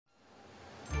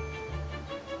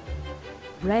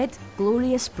Bread,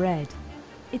 glorious bread.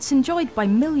 It's enjoyed by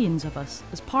millions of us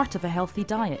as part of a healthy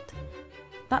diet.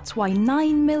 That's why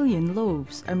 9 million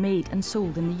loaves are made and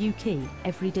sold in the UK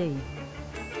every day.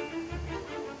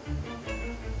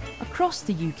 Across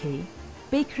the UK,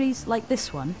 bakeries like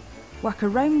this one work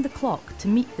around the clock to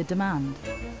meet the demand.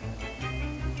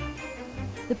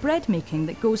 The bread making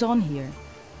that goes on here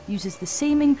uses the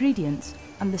same ingredients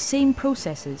and the same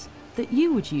processes that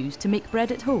you would use to make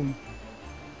bread at home.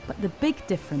 But the big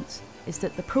difference is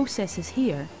that the processes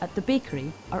here at the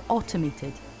bakery are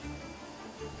automated.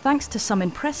 Thanks to some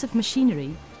impressive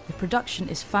machinery, the production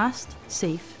is fast,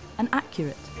 safe and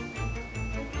accurate.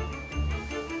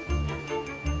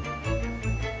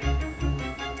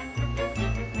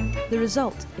 The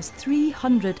result is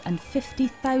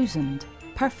 350,000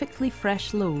 perfectly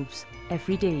fresh loaves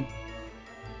every day.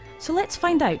 So let's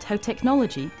find out how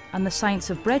technology and the science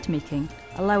of bread making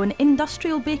allow an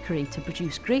industrial bakery to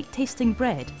produce great tasting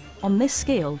bread on this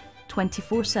scale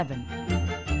 24/7.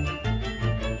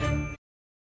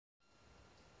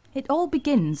 It all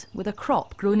begins with a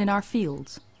crop grown in our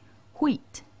fields,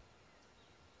 wheat.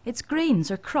 Its grains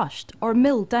are crushed or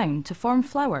milled down to form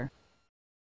flour.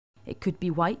 It could be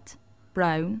white,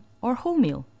 brown or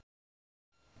wholemeal.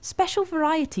 Special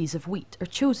varieties of wheat are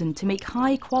chosen to make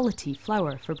high-quality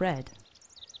flour for bread.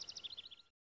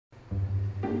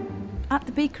 At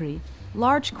the bakery,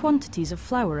 large quantities of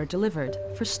flour are delivered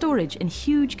for storage in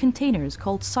huge containers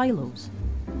called silos.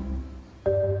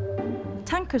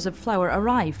 Tankers of flour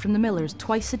arrive from the millers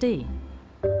twice a day.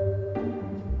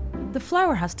 The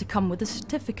flour has to come with a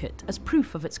certificate as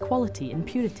proof of its quality and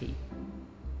purity.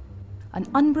 An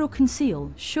unbroken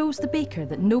seal shows the baker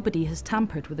that nobody has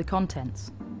tampered with the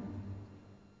contents.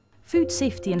 Food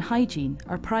safety and hygiene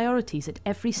are priorities at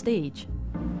every stage.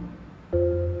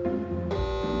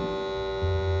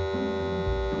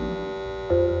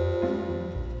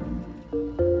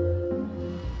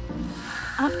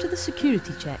 After the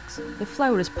security checks, the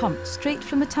flour is pumped straight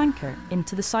from the tanker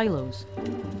into the silos.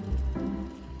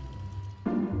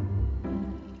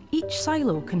 Each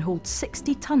silo can hold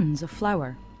 60 tons of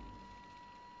flour.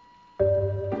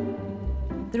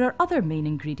 There are other main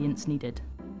ingredients needed.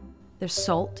 There's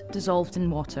salt dissolved in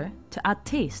water to add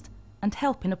taste and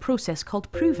help in a process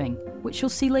called proving, which you'll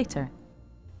see later.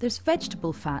 There's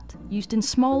vegetable fat used in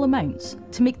small amounts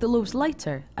to make the loaves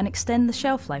lighter and extend the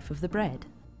shelf life of the bread.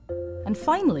 And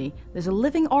finally, there's a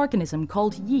living organism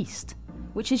called yeast,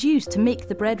 which is used to make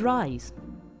the bread rise.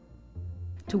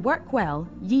 To work well,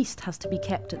 yeast has to be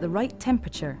kept at the right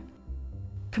temperature.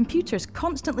 Computers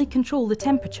constantly control the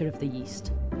temperature of the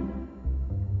yeast.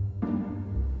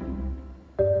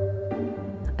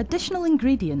 Additional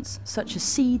ingredients, such as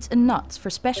seeds and nuts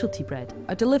for specialty bread,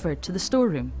 are delivered to the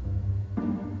storeroom.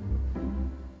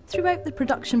 Throughout the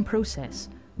production process,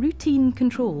 routine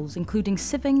controls including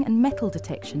sieving and metal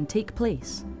detection take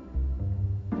place.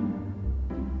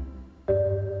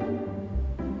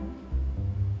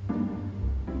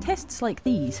 Tests like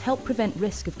these help prevent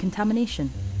risk of contamination.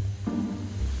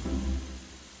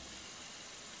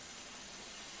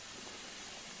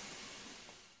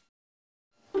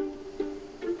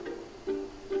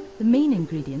 The main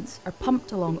ingredients are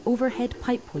pumped along overhead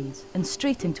pipeways and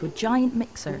straight into a giant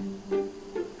mixer.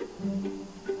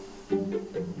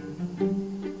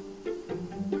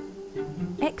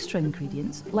 Extra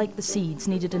ingredients, like the seeds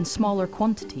needed in smaller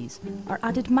quantities, are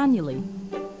added manually.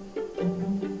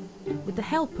 With the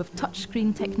help of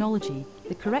touchscreen technology,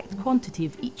 the correct quantity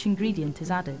of each ingredient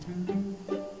is added.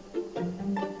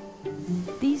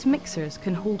 These mixers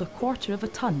can hold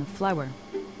 1/4 ton of flour.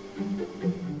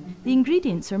 The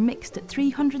ingredients are mixed at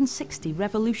 360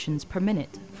 revolutions per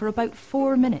minute for about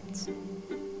 4 minutes.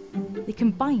 They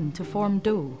combine to form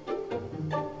dough.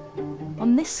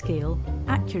 On this scale,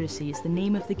 accuracy is the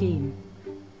name of the game.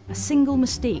 A single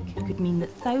mistake could mean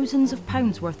that thousands of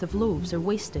pounds worth of loaves are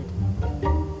wasted.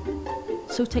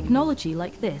 So technology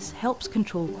like this helps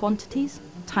control quantities,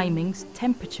 timings,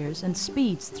 temperatures and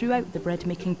speeds throughout the bread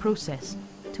making process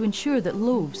to ensure that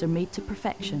loaves are made to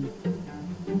perfection.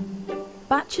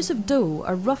 Batches of dough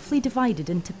are roughly divided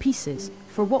into pieces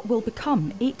for what will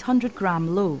become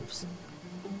 800-gram loaves.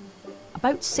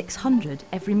 About 600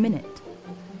 every minute.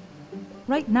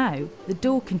 Right now, the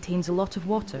dough contains a lot of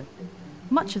water.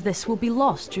 Much of this will be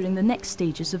lost during the next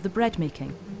stages of the bread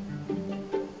making.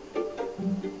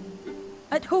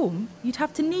 At home, you'd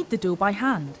have to knead the dough by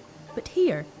hand, but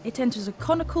here it enters a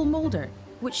conical moulder,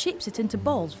 which shapes it into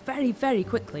balls very, very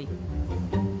quickly.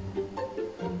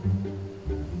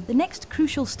 The next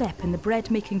crucial step in the bread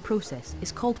making process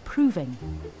is called proving.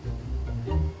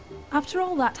 After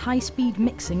all that high-speed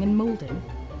mixing and moulding,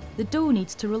 the dough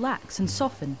needs to relax and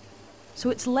soften. so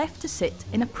it's left to sit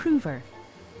in a prover.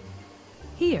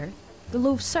 Here, the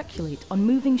loaves circulate on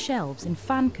moving shelves in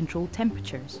fan-controlled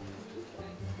temperatures.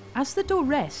 As the dough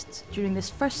rests during this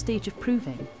first stage of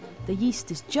proving, the yeast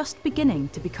is just beginning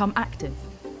to become active.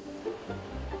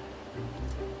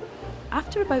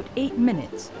 After about 8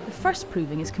 minutes, the first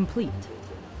proving is complete.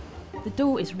 The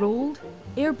dough is rolled,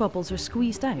 air bubbles are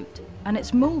squeezed out, and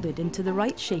it's moulded into the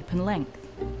right shape and length.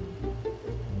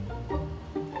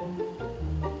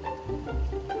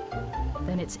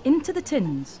 Then it's into the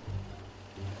tins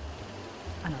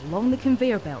and along the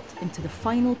conveyor belt into the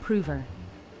final prover.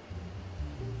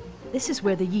 This is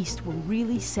where the yeast will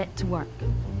really set to work.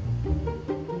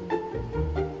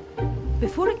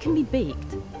 Before it can be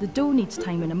baked, the dough needs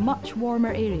time in a much warmer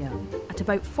area at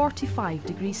about 45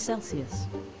 degrees Celsius.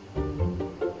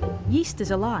 Yeast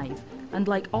is alive, and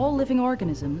like all living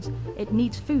organisms, it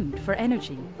needs food for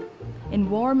energy. In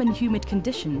warm and humid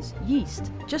conditions,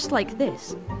 yeast, just like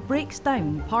this, breaks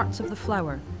down parts of the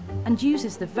flour and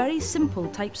uses the very simple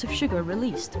types of sugar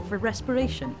released for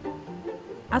respiration.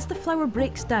 As the flour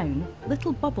breaks down,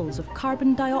 little bubbles of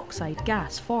carbon dioxide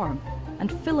gas form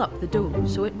and fill up the dough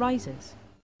so it rises.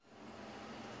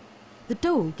 The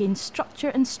dough gains structure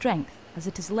and strength as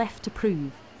it is left to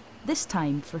prove, this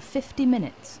time for 50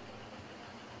 minutes.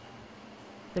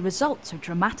 The results are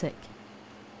dramatic.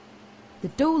 The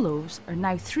dough loaves are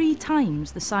now 3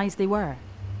 times the size they were.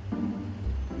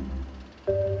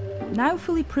 Now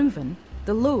fully proven,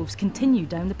 the loaves continue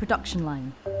down the production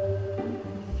line.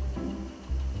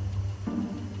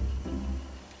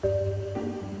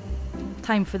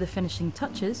 Time for the finishing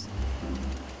touches.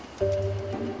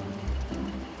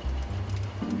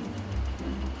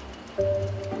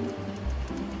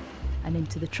 And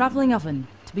into the travelling oven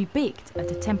to be baked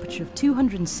at a temperature of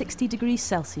 260 degrees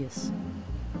Celsius.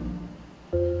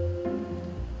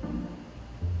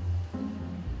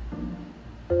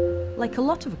 Like a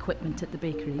lot of equipment at the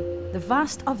bakery, the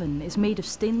vast oven is made of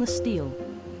stainless steel.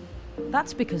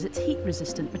 That's because it's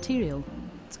heat-resistant material.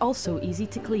 It's also easy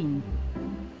to clean.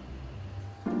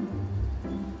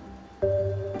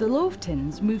 The loaf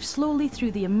tins move slowly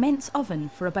through the immense oven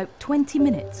for about 20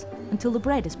 minutes until the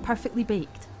bread is perfectly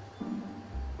baked.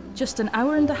 Just an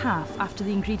hour and a half after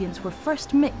the ingredients were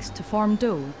first mixed to form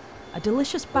dough, a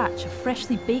delicious batch of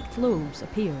freshly baked loaves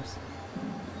appears.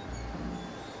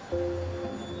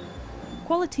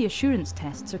 Quality assurance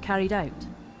tests are carried out.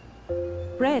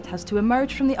 Bread has to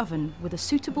emerge from the oven with a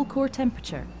suitable core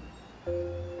temperature.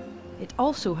 It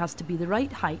also has to be the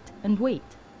right height and weight.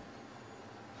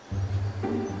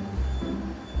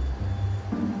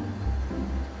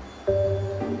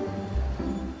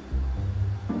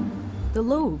 The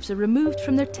loaves are removed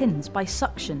from their tins by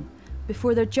suction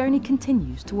before their journey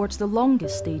continues towards the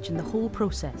longest stage in the whole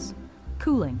process,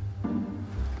 cooling.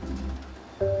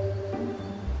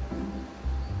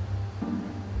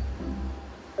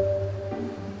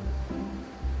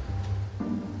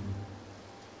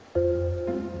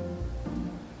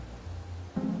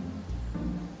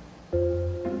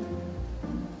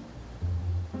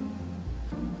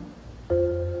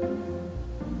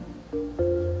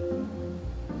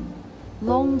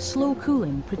 Long, slow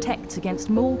cooling protects against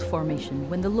mould formation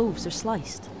when the loaves are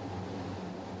sliced.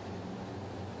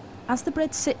 As the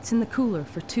bread sits in the cooler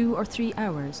for 2 or 3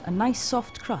 hours, a nice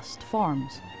soft crust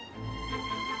forms.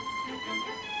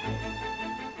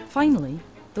 Finally,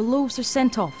 the loaves are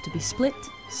sent off to be split,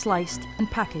 sliced and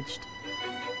packaged.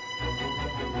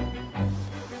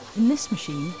 In this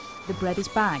machine, the bread is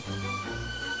bagged.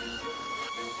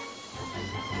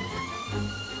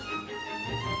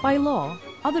 By law,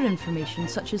 other information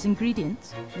such as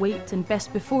ingredients, weight and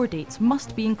best before dates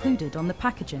must be included on the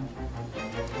packaging.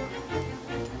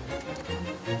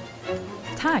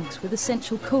 Tags with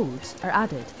essential codes are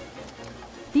added.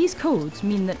 These codes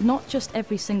mean that not just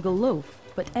every single loaf,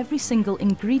 but every single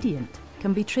ingredient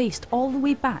can be traced all the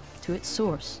way back to its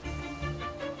source.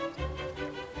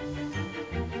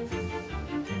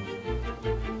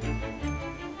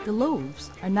 The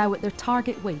loaves are now at their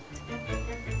target weight.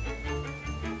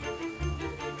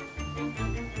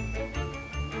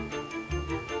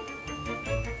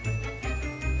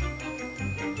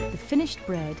 The finished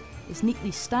bread is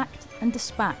neatly stacked and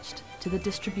dispatched to the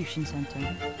distribution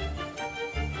centre.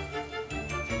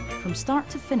 From start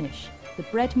to finish, the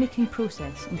bread making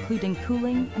process, including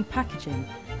cooling and packaging,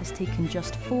 has taken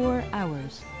just 4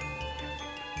 hours.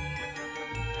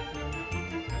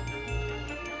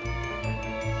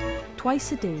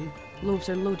 Twice a day, loaves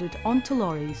are loaded onto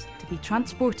lorries to be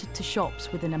transported to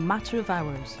shops within a matter of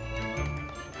hours.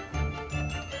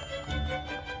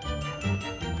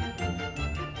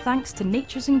 Thanks to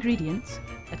Nature's Ingredients,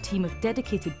 a team of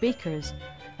dedicated bakers,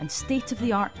 and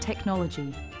state-of-the-art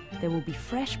technology, there will be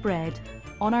fresh bread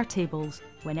on our tables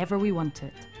whenever we want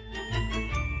it.